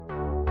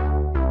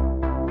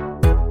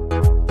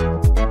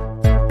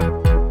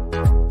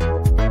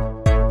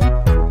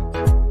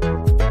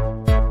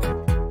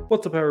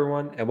What's up,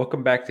 everyone, and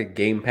welcome back to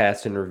Game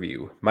Pass in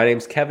Review. My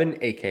name's Kevin,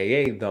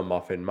 aka The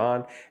Muffin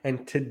Mon,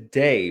 and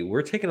today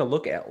we're taking a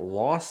look at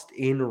Lost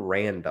in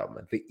Random,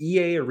 the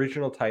EA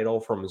original title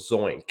from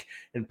Zoink,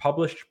 and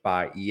published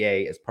by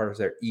EA as part of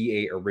their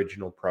EA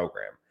Original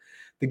program.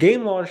 The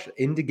game launched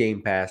into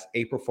Game Pass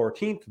April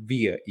 14th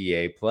via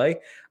EA Play.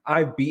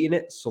 I've beaten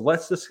it, so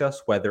let's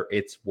discuss whether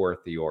it's worth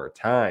your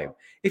time.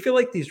 If you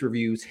like these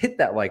reviews, hit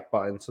that like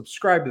button,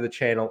 subscribe to the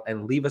channel,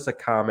 and leave us a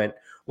comment.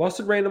 Lost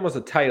in Random was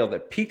a title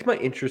that piqued my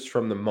interest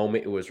from the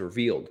moment it was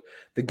revealed.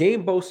 The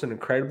game boasts an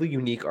incredibly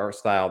unique art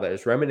style that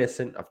is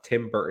reminiscent of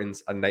Tim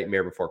Burton's A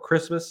Nightmare Before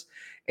Christmas,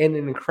 and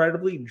an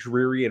incredibly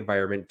dreary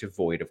environment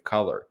devoid of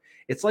color.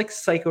 It's like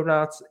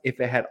Psychonauts if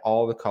it had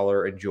all the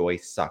color and joy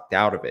sucked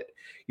out of it.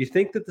 You'd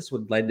think that this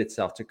would lend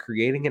itself to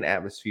creating an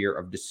atmosphere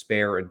of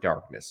despair and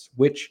darkness,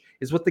 which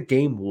is what the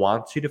game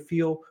wants you to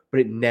feel, but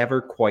it never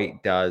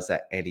quite does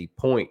at any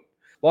point.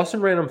 Lost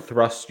in Random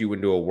thrusts you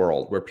into a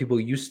world where people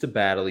used to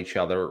battle each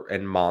other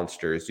and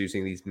monsters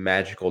using these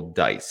magical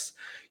dice.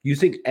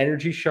 Using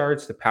energy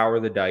shards to power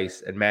the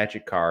dice and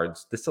magic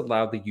cards, this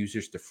allowed the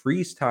users to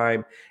freeze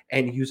time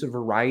and use a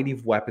variety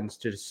of weapons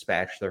to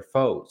dispatch their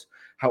foes.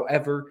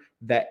 However,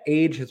 that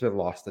age has been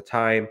lost to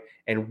time,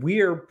 and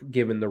we're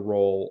given the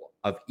role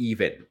of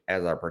Even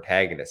as our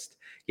protagonist.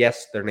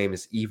 Yes, their name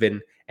is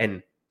Even,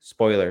 and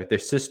spoiler, their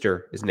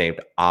sister is named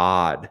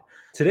Odd.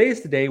 Today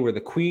is the day where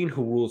the queen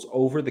who rules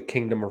over the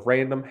kingdom of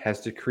random has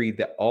decreed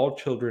that all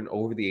children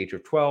over the age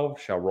of 12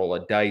 shall roll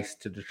a dice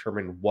to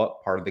determine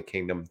what part of the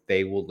kingdom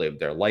they will live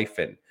their life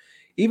in.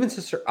 Even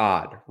Sister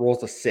Odd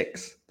rolls a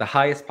 6, the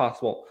highest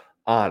possible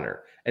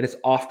honor, and is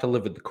off to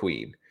live with the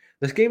queen.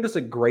 This game does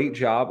a great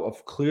job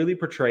of clearly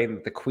portraying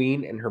that the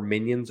queen and her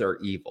minions are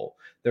evil.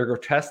 Their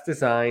grotesque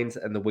designs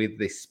and the way that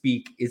they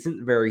speak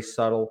isn't very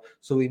subtle,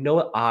 so we know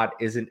that Odd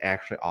isn't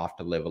actually off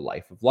to live a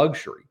life of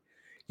luxury.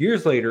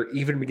 Years later,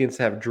 Even begins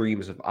to have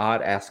dreams of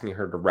Odd asking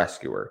her to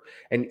rescue her,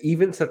 and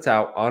Even sets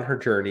out on her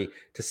journey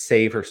to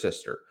save her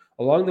sister.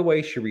 Along the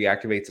way, she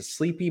reactivates a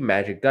sleepy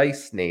magic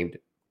dice named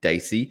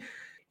Dicey.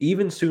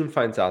 Even soon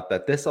finds out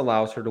that this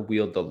allows her to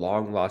wield the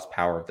long lost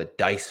power of the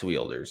dice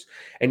wielders,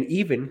 and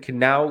Even can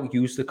now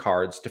use the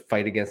cards to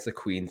fight against the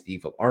Queen's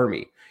evil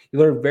army. You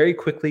learn very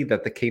quickly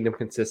that the kingdom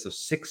consists of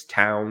 6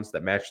 towns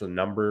that match the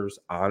numbers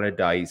on a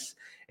dice,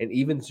 and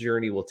Even's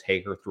journey will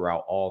take her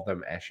throughout all of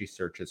them as she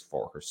searches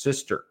for her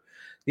sister.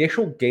 The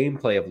actual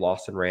gameplay of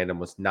Lost in Random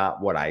was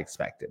not what I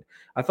expected.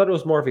 I thought it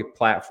was more of a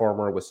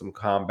platformer with some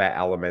combat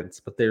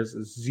elements, but there's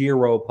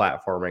zero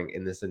platforming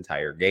in this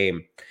entire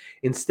game.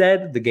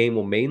 Instead, the game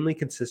will mainly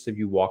consist of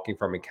you walking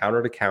from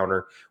encounter to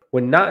counter.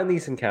 When not in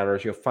these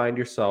encounters, you'll find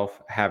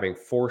yourself having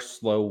 4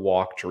 slow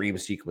walk dream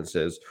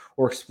sequences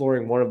or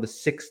exploring one of the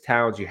 6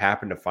 towns you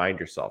happen to find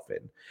yourself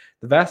in.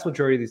 The vast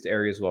majority of these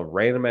areas will have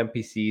random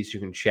NPCs you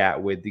can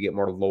chat with to get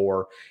more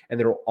lore, and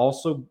there will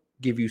also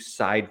give you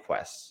side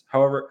quests.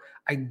 However,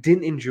 I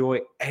didn't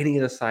enjoy any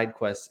of the side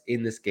quests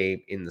in this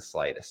game in the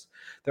slightest.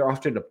 They're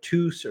often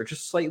obtuse or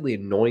just slightly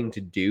annoying to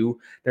do.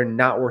 They're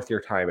not worth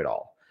your time at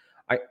all.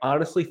 I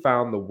honestly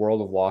found the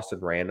world of Lost in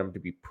Random to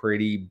be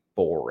pretty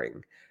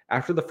boring.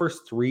 After the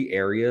first 3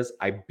 areas,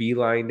 I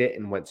beelined it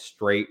and went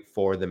straight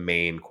for the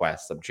main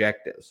quest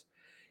objectives.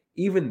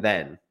 Even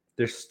then,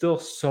 there's still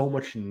so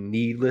much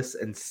needless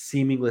and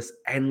seamless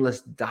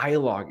endless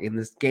dialogue in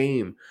this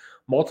game.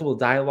 Multiple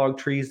dialogue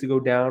trees to go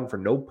down for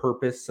no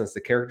purpose since the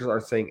characters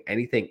aren't saying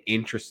anything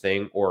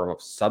interesting or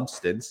of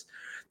substance.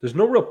 There's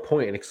no real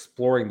point in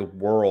exploring the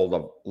world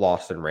of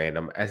Lost in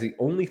Random, as the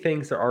only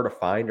things there are to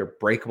find are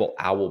breakable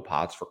owl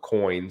pots for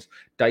coins,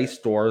 dice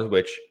doors,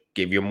 which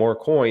give you more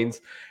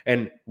coins,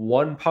 and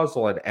one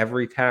puzzle in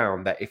every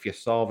town that if you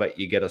solve it,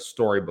 you get a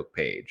storybook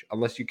page.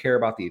 Unless you care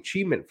about the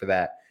achievement for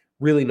that,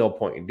 really no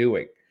point in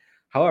doing.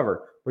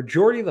 However,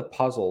 majority of the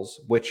puzzles,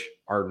 which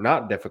are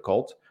not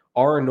difficult,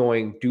 are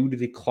annoying due to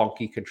the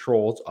clunky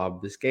controls of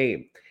this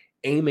game.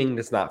 Aiming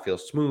does not feel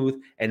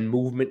smooth, and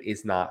movement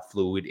is not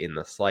fluid in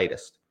the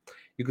slightest.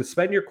 You can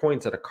spend your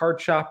coins at a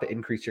card shop to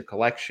increase your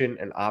collection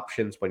and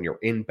options when you're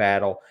in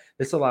battle.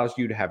 This allows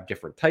you to have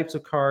different types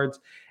of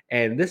cards,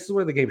 and this is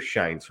where the game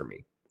shines for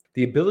me.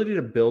 The ability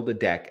to build a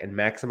deck and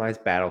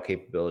maximize battle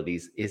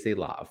capabilities is a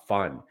lot of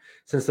fun,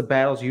 since the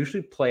battles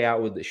usually play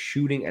out with the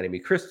shooting enemy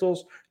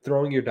crystals,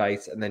 throwing your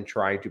dice, and then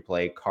trying to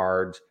play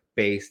cards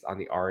based on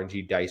the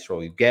RNG dice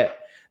roll you get.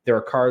 There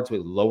are cards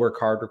with lower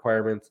card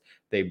requirements,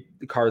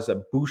 cards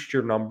that boost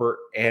your number,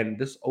 and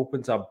this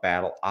opens up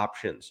battle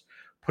options.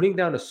 Putting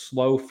down a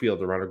slow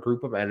field around a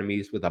group of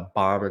enemies with a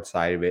bomb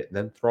inside of it, and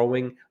then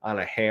throwing on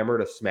a hammer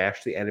to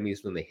smash the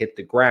enemies when they hit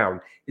the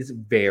ground is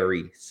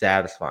very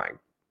satisfying.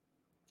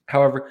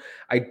 However,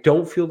 I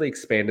don't feel they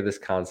expanded this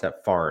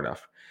concept far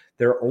enough.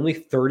 There are only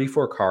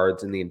 34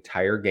 cards in the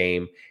entire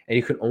game, and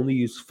you can only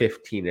use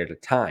 15 at a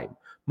time,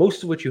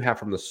 most of which you have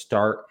from the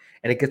start,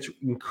 and it gets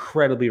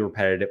incredibly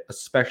repetitive,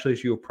 especially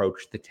as you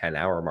approach the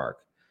 10-hour mark.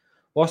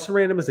 Lost in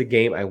Random is a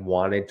game I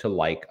wanted to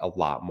like a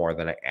lot more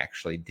than I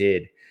actually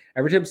did.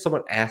 Every time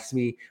someone asks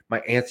me, my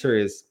answer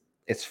is,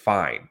 it's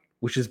fine.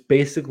 which is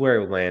basically where I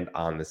would land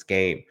on this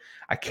game.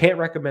 I can't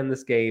recommend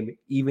this game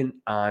even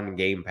on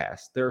Game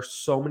Pass. There are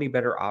so many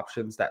better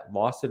options that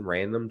Lost in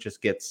Random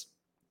just gets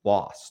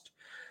lost.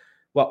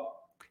 Well,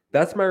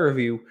 that's my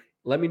review.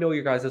 Let me know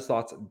your guys'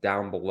 thoughts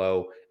down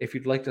below. If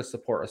you'd like to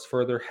support us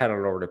further, head on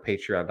over to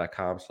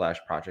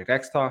patreon.com/Project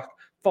X Talk.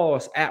 Follow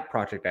us at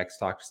Project X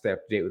Talk to stay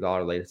up to date with all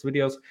our latest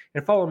videos.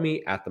 And follow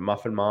me at the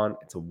Muffin Mon.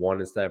 It's a 1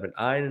 instead of an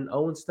I and an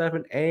O instead of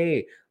an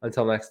A.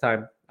 Until next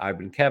time, I've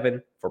been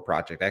Kevin for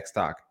Project X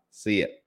Talk. See ya.